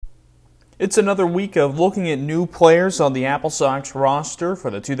It's another week of looking at new players on the AppleSox roster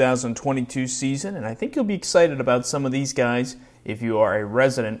for the 2022 season, and I think you'll be excited about some of these guys if you are a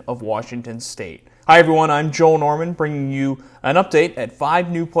resident of Washington State. Hi everyone, I'm Joel Norman bringing you an update at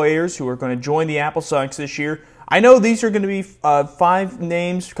 5 new players who are going to join the AppleSox this year. I know these are going to be 5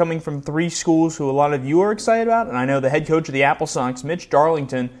 names coming from 3 schools who a lot of you are excited about, and I know the head coach of the AppleSox, Mitch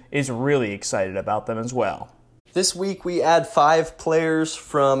Darlington, is really excited about them as well. This week we add 5 players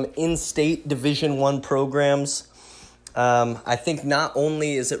from in-state Division I programs. I think not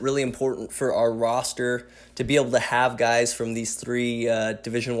only is it really important for our roster to be able to have guys from these 3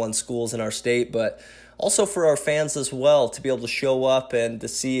 Division I schools in our state, but also for our fans as well to be able to show up and to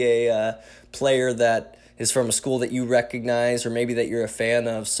see a player that is from a school that you recognize or maybe that you're a fan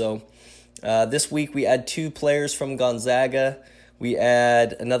of. So this week we add 2 players from Gonzaga. We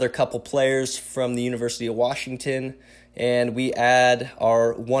add another couple players from the University of Washington, and we add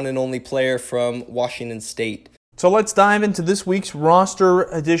our one and only player from Washington State. So let's dive into this week's roster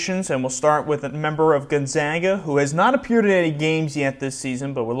additions, and we'll start with a member of Gonzaga who has not appeared in any games yet this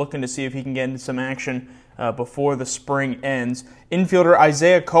season, but we're looking to see if he can get into some action before the spring ends. Infielder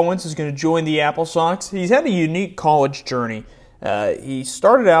Isaiah Cohens is going to join the AppleSox. He's had a unique college journey. He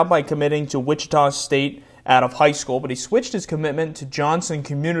started out by committing to Wichita State out of high school, but he switched his commitment to Johnson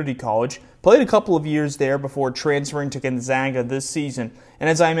Community College, played a couple of years there before transferring to Gonzaga this season. And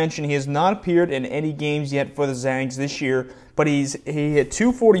as I mentioned, he has not appeared in any games yet for the Zags this year, but he hit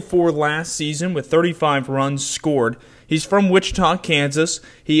 .244 last season with 35 runs scored. He's from Wichita, Kansas.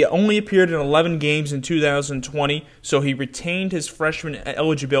 He only appeared in 11 games in 2020, so he retained his freshman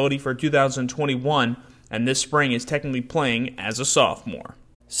eligibility for 2021, and this spring is technically playing as a sophomore.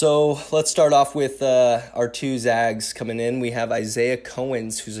 So let's start off with our 2 Zags coming in. We have Isaiah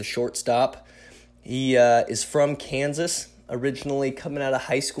Cohens, who's a shortstop. He is from Kansas. Originally coming out of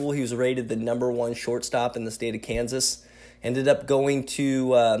high school, he was rated the #1 shortstop in the state of Kansas. Ended up going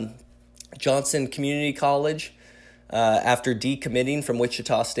to Johnson Community College after decommitting from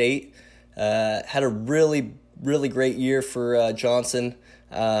Wichita State. Had a really, really great year for Johnson.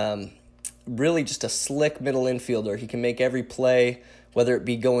 Really just a slick middle infielder. He can make every play, whether it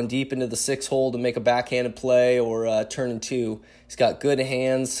be going deep into the 6-hole to make a backhanded play or turning 2. He's got good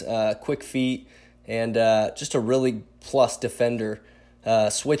hands, quick feet, and just a really plus defender.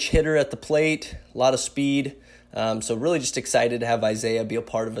 Switch hitter at the plate, a lot of speed. So really just excited to have Isaiah be a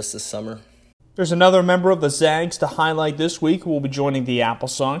part of us this summer. There's another member of the Zags to highlight this week who will be joining the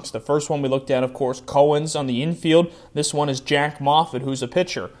AppleSox. The first one we looked at, of course, Cohens on the infield. This one is Jack Moffitt, who's a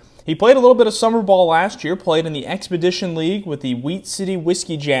pitcher. He played a little bit of summer ball last year, played in the Expedition League with the Wheat City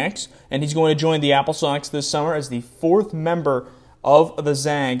Whiskey Jacks, and he's going to join the AppleSox this summer as the 4th member of the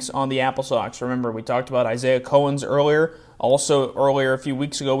Zags on the AppleSox. Remember, we talked about Isaiah Cohens earlier. Also, earlier, a few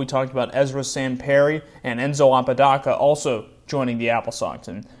weeks ago, we talked about Ezra Samperi and Enzo Apodaca also joining the AppleSox.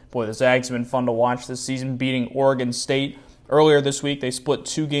 And boy, the Zags have been fun to watch this season, beating Oregon State. Earlier this week, they split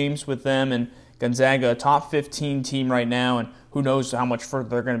 2 games with them, and Gonzaga, a top 15 team right now, and who knows how much further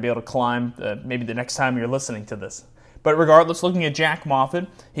they're going to be able to climb maybe the next time you're listening to this. But regardless, looking at Jack Moffitt,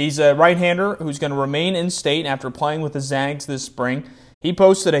 he's a right-hander who's going to remain in state after playing with the Zags this spring. He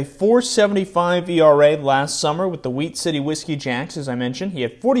posted a .475 ERA last summer with the Wheat City Whiskey Jacks, as I mentioned. He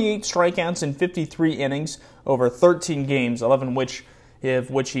had 48 strikeouts in 53 innings over 13 games, 11 of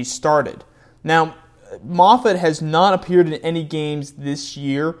which he started. Now, Moffitt has not appeared in any games this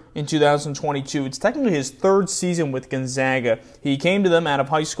year in 2022. It's technically his 3rd season with Gonzaga. He came to them out of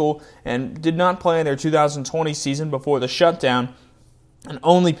high school and did not play in their 2020 season before the shutdown and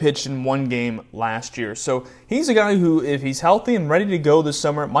only pitched in 1 game last year. So he's a guy who, if he's healthy and ready to go this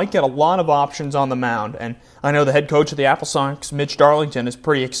summer, might get a lot of options on the mound. And I know the head coach of the AppleSox, Mitch Darlington, is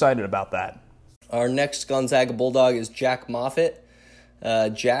pretty excited about that. Our next Gonzaga Bulldog is Jack Moffitt.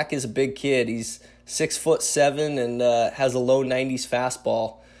 Jack is a big kid. He's 6'7" and has a low 90s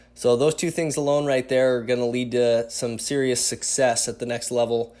fastball. So those 2 things alone right there are going to lead to some serious success at the next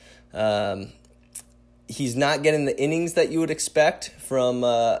level. He's not getting the innings that you would expect from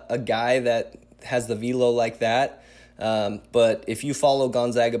a guy that has the velo like that. But if you follow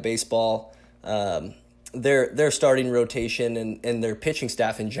Gonzaga baseball, their starting rotation and their pitching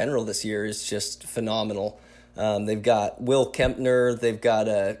staff in general this year is just phenomenal. They've got Will Kempner, they've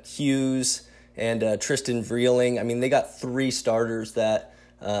got Hughes, and Tristan Vreeling. I mean, they got 3 starters that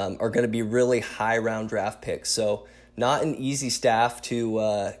are going to be really high-round draft picks. So not an easy staff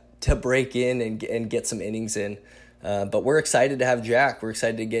to break in and get some innings in. But we're excited to have Jack. We're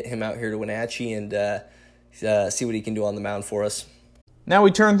excited to get him out here to Wenatchee and see what he can do on the mound for us. Now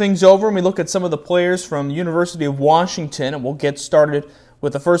we turn things over and we look at some of the players from the University of Washington, and we'll get started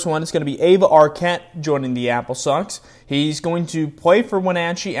With the first one, it's going to be Ava Arquette joining the AppleSox. He's going to play for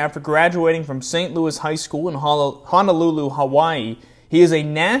Wenatchee after graduating from St. Louis High School in Honolulu, Hawaii. He is a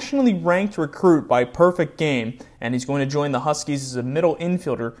nationally ranked recruit by Perfect Game, and he's going to join the Huskies as a middle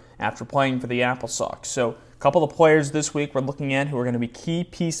infielder after playing for the AppleSox. So a couple of players this week we're looking at who are going to be key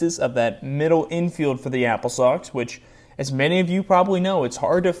pieces of that middle infield for the AppleSox, which, as many of you probably know, it's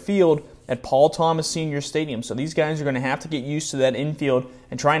hard to field at Paul Thomas Senior Stadium. So these guys are going to have to get used to that infield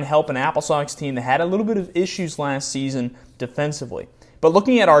and try and help an AppleSox team that had a little bit of issues last season defensively. But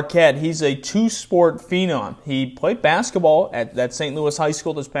looking at Arquette, he's a two-sport phenom. He played basketball at St. Louis High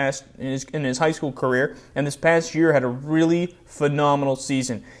School in his high school career, and this past year had a really phenomenal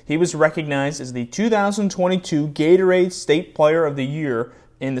season. He was recognized as the 2022 Gatorade State Player of the Year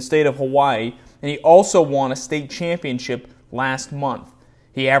in the state of Hawaii, and he also won a state championship last month.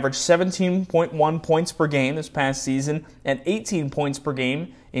 He averaged 17.1 points per game this past season and 18 points per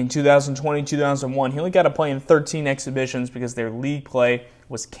game in 2020-2021. He only got to play in 13 exhibitions because their league play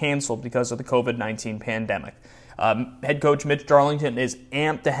was canceled because of the COVID-19 pandemic. Head coach Mitch Darlington is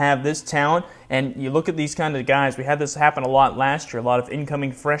amped to have this talent, and you look at these kind of guys. We had this happen a lot last year, a lot of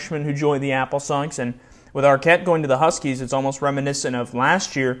incoming freshmen who joined the AppleSox, and with Arquette going to the Huskies, it's almost reminiscent of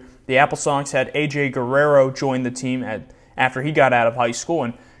last year. The AppleSox had A.J. Guerrero join the team after he got out of high school,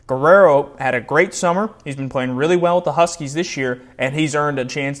 and Guerrero had a great summer. He's been playing really well with the Huskies this year, and he's earned a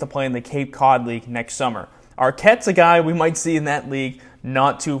chance to play in the Cape Cod League next summer. Arquette's a guy we might see in that league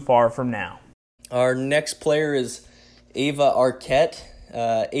not too far from now. Our next player is Ava Arquette.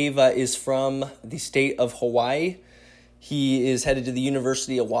 Ava is from the state of Hawaii. He is headed to the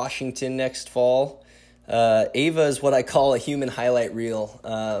University of Washington next fall. Ava is what I call a human highlight reel.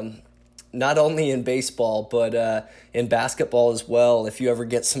 Not only in baseball, but in basketball as well. If you ever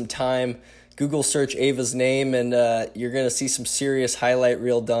get some time, Google search Ava's name, and you're going to see some serious highlight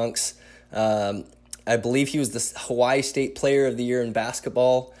reel dunks. I believe he was the Hawaii State Player of the Year in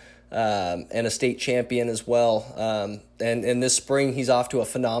basketball and a state champion as well. And this spring, he's off to a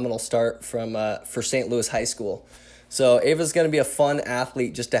phenomenal start for St. Louis High School. So Ava's going to be a fun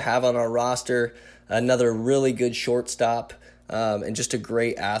athlete just to have on our roster, another really good shortstop. And just a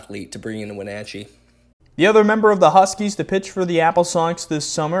great athlete to bring into Wenatchee. The other member of the Huskies to pitch for the AppleSox this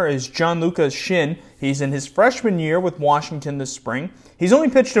summer is Gianluca Shin. He's in his freshman year with Washington this spring. He's only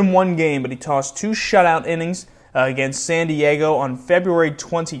pitched in one game, but he tossed 2 shutout innings against San Diego on February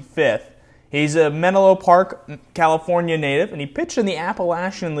 25th. He's a Menlo Park, California native, and he pitched in the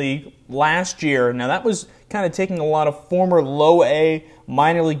Appalachian League last year. Now, that was kind of taking a lot of former low-A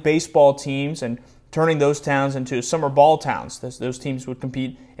minor league baseball teams and turning those towns into summer ball towns. Those teams would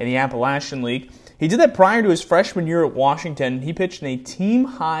compete in the Appalachian League. He did that prior to his freshman year at Washington. He pitched in a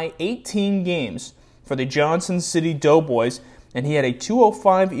team-high 18 games for the Johnson City Doughboys, and he had a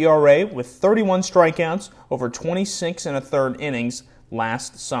 2.05 ERA with 31 strikeouts over 26 1/3 innings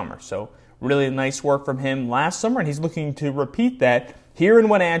last summer. So really nice work from him last summer, and he's looking to repeat that here in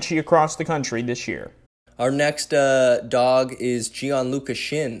Wenatchee across the country this year. Our next dog is Gianluca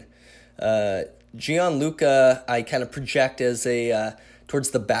Shin. Gianluca, I kind of project as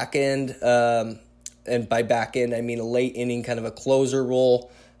towards the back end, and by back end, I mean a late inning, kind of a closer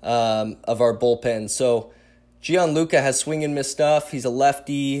role of our bullpen. So Gianluca has swing and miss stuff. He's a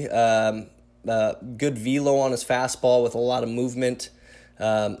lefty, good velo on his fastball with a lot of movement.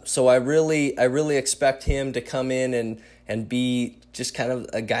 So I really expect him to come in and be just kind of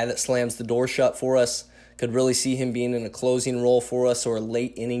a guy that slams the door shut for us. Could really see him being in a closing role for us, or a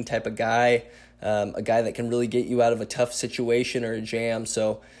late inning type of guy. A guy that can really get you out of a tough situation or a jam.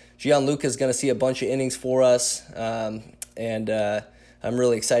 So Gianluca is going to see a bunch of innings for us, and I'm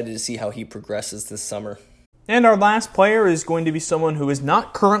really excited to see how he progresses this summer. And our last player is going to be someone who is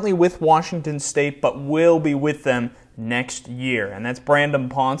not currently with Washington State, but will be with them next year, and that's Brandon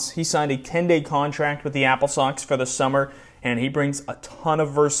Ponce. He signed a 10-day contract with the AppleSox for the summer, and he brings a ton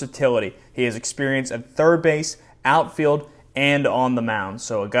of versatility. He has experience at third base, outfield, and on the mound.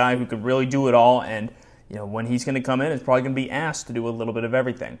 So a guy who could really do it all, and when he's going to come in, it's probably going to be asked to do a little bit of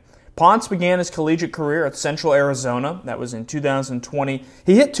everything. Ponce began his collegiate career at Central Arizona. That was in 2020.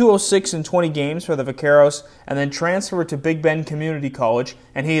 He hit .206 in 20 games for the Vaqueros and then transferred to Big Bend Community College,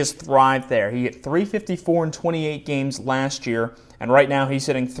 and he has thrived there. He hit .354 in 28 games last year, and right now he's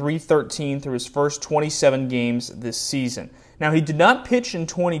hitting .313 through his first 27 games this season. Now, he did not pitch in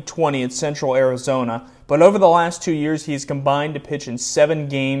 2020 at Central Arizona, but over the last 2 years, he has combined to pitch in 7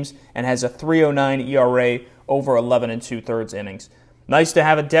 games and has a .309 ERA over 11 2/3 innings. Nice to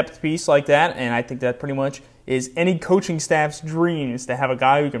have a depth piece like that, and I think that pretty much is any coaching staff's dream, is to have a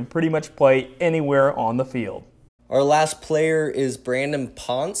guy who can pretty much play anywhere on the field. Our last player is Brandon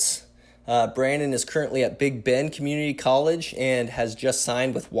Ponce. Brandon is currently at Big Bend Community College and has just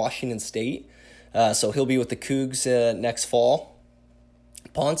signed with Washington State. So he'll be with the Cougs next fall.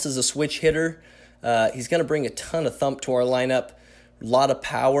 Ponce is a switch hitter. He's going to bring a ton of thump to our lineup, a lot of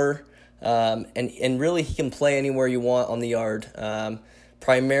power, and really he can play anywhere you want on the yard.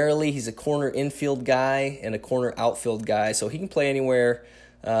 Primarily, he's a corner infield guy and a corner outfield guy, so he can play anywhere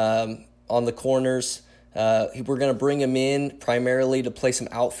on the corners. We're going to bring him in primarily to play some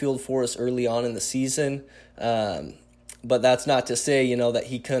outfield for us early on in the season. But that's not to say, that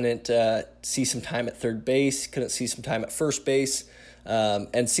he couldn't see some time at third base, couldn't see some time at first base,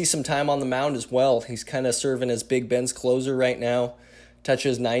 and see some time on the mound as well. He's kind of serving as Big Ben's closer right now,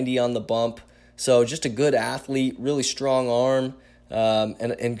 touches 90 on the bump. So just a good athlete, really strong arm,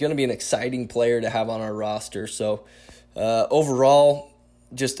 and going to be an exciting player to have on our roster. So overall,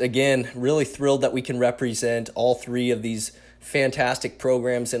 just again, really thrilled that we can represent all three of these fantastic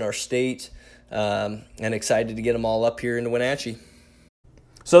programs in our state. And excited to get them all up here into Wenatchee.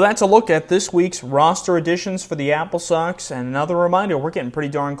 So that's a look at this week's roster additions for the AppleSox, and another reminder, we're getting pretty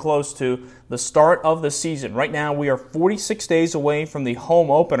darn close to the start of the season. Right now, we are 46 days away from the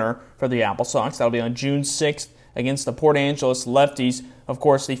home opener for the AppleSox. That'll be on June 6th against the Port Angeles Lefties. Of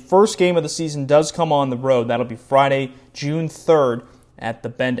course, the first game of the season does come on the road. That'll be Friday, June 3rd at the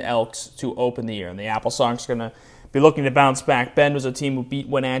Bend Elks to open the year. And the AppleSox are going to be looking to bounce back. Bend was a team who beat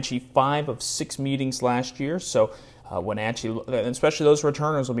Wenatchee 5 of 6 meetings last year, so Wenatchee, especially those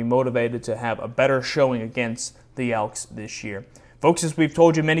returners, will be motivated to have a better showing against the Elks this year. Folks, as we've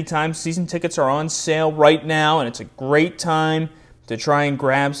told you many times, season tickets are on sale right now, and it's a great time to try and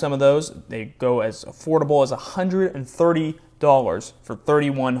grab some of those. They go as affordable as $130 for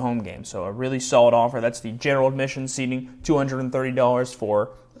 31 home games, so a really solid offer. That's the general admission seating, $230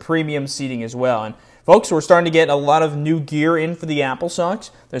 for premium seating as well. And folks, we're starting to get a lot of new gear in for the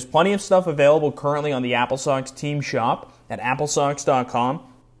AppleSox. There's plenty of stuff available currently on the AppleSox team shop at AppleSox.com.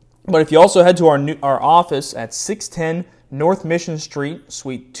 But if you also head to our office at 610 North Mission Street,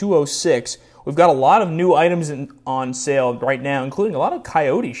 Suite 206, we've got a lot of new items on sale right now, including a lot of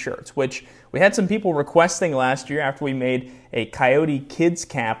Coyote shirts, which we had some people requesting last year after we made a Coyote Kids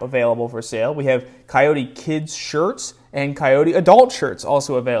cap available for sale. We have Coyote Kids shirts and Coyote adult shirts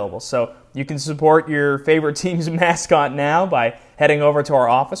also available. So you can support your favorite team's mascot now by heading over to our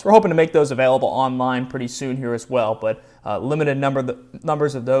office. We're hoping to make those available online pretty soon here as well, but limited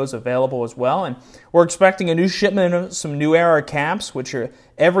numbers of those available as well. And we're expecting a new shipment of some New Era caps, which are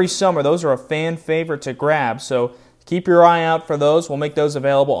every summer. Those are a fan favorite to grab, so keep your eye out for those. We'll make those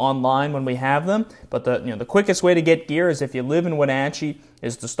available online when we have them. But the quickest way to get gear is if you live in Wenatchee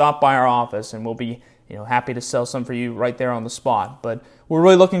is to stop by our office, and we'll be happy to sell some for you right there on the spot. But we're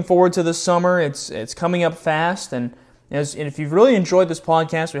really looking forward to this summer. It's coming up fast, and if you've really enjoyed this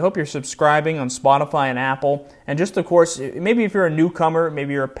podcast, we hope you're subscribing on Spotify and Apple. And just, of course, maybe if you're a newcomer,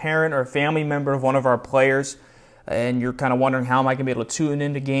 maybe you're a parent or a family member of one of our players, and you're kind of wondering how am I going to be able to tune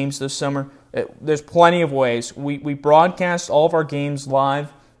into games this summer, there's plenty of ways. We broadcast all of our games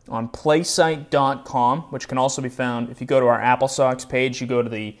live on playsite.com, which can also be found if you go to our AppleSox page. You go to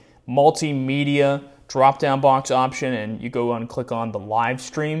the multimedia drop-down box option, and you go and click on the live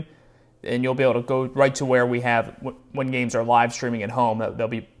stream, and you'll be able to go right to where we have when games are live streaming at home. They'll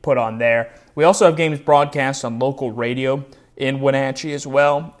be put on there. We also have games broadcast on local radio in Wenatchee as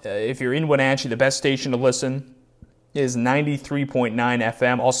well. If you're in Wenatchee, the best station to listen is 93.9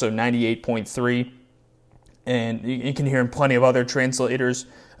 FM, also 98.3, and you can hear plenty of other translators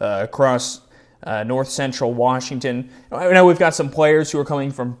across north central Washington. I know we've got some players who are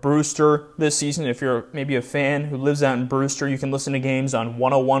coming from Brewster this season. If you're maybe a fan who lives out in Brewster, you can listen to games on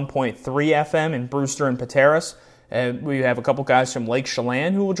 101.3 FM in Brewster and Pateros. We have a couple guys from Lake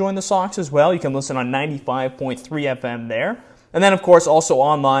Chelan who will join the Sox as well. You can listen on 95.3 FM there. And then, of course, also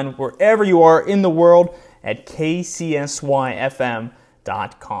online, wherever you are in the world, at kcsyfm.com.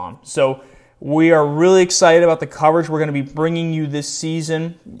 So we are really excited about the coverage we're going to be bringing you this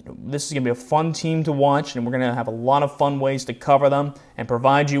season. This is going to be a fun team to watch, and we're going to have a lot of fun ways to cover them and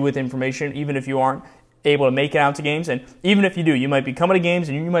provide you with information, even if you aren't able to make it out to games. And even if you do, you might be coming to games,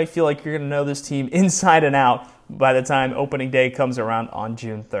 and you might feel like you're going to know this team inside and out by the time opening day comes around on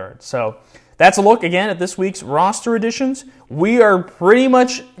June 3rd. So that's a look, again, at this week's roster additions. We are pretty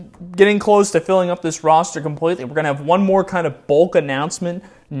much getting close to filling up this roster completely. We're going to have one more kind of bulk announcement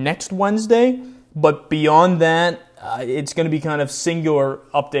next Wednesday, but beyond that, it's going to be kind of singular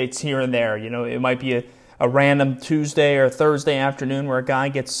updates here and there. It might be a random Tuesday or Thursday afternoon where a guy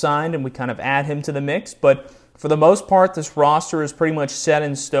gets signed and we kind of add him to the mix, but for the most part, this roster is pretty much set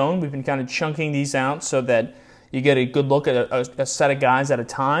in stone. We've been kind of chunking these out so that you get a good look at a set of guys at a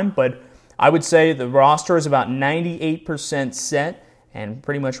time. But I would say the roster is about 98% set and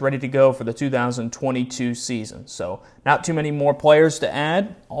pretty much ready to go for the 2022 season. So not too many more players to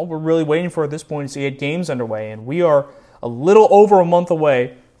add. All we're really waiting for at this point is to get games underway, and we are a little over a month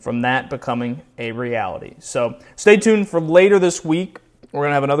away from that becoming a reality. So stay tuned for later this week. We're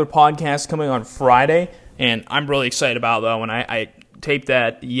going to have another podcast coming on Friday, and I'm really excited about that one. I taped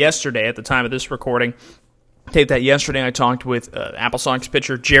that yesterday at the time of this recording. I talked with AppleSox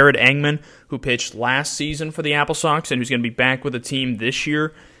pitcher Jared Engman, who pitched last season for the AppleSox and who's going to be back with the team this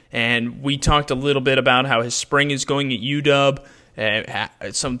year. And we talked a little bit about how his spring is going at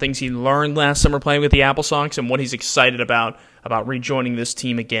UW, some things he learned last summer playing with the AppleSox, and what he's excited about rejoining this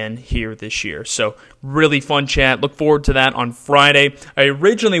team again here this year. So really fun chat. Look forward to that on Friday. I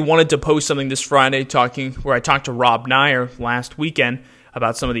originally wanted to post something this Friday where I talked to Rob Nyer last weekend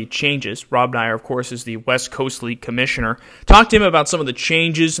about some of the changes. Rob Nyer, of course, is the West Coast League commissioner. Talked to him about some of the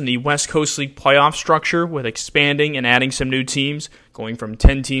changes in the West Coast League playoff structure with expanding and adding some new teams, going from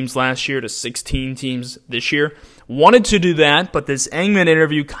 10 teams last year to 16 teams this year. Wanted to do that, but this Engman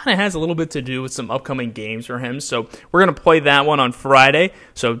interview kind of has a little bit to do with some upcoming games for him, so we're going to play that one on Friday,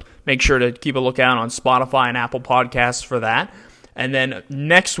 so make sure to keep a lookout on Spotify and Apple Podcasts for that. And then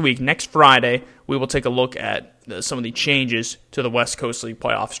next Friday, we will take a look at some of the changes to the West Coast League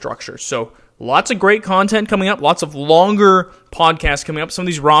playoff structure. So lots of great content coming up, lots of longer podcasts coming up. Some of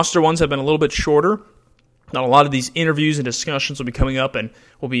these roster ones have been a little bit shorter. Not a lot of these interviews and discussions will be coming up and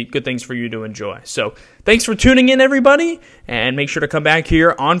will be good things for you to enjoy. So thanks for tuning in, everybody, and make sure to come back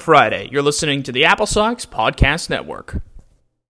here on Friday. You're listening to the AppleSox Podcast Network.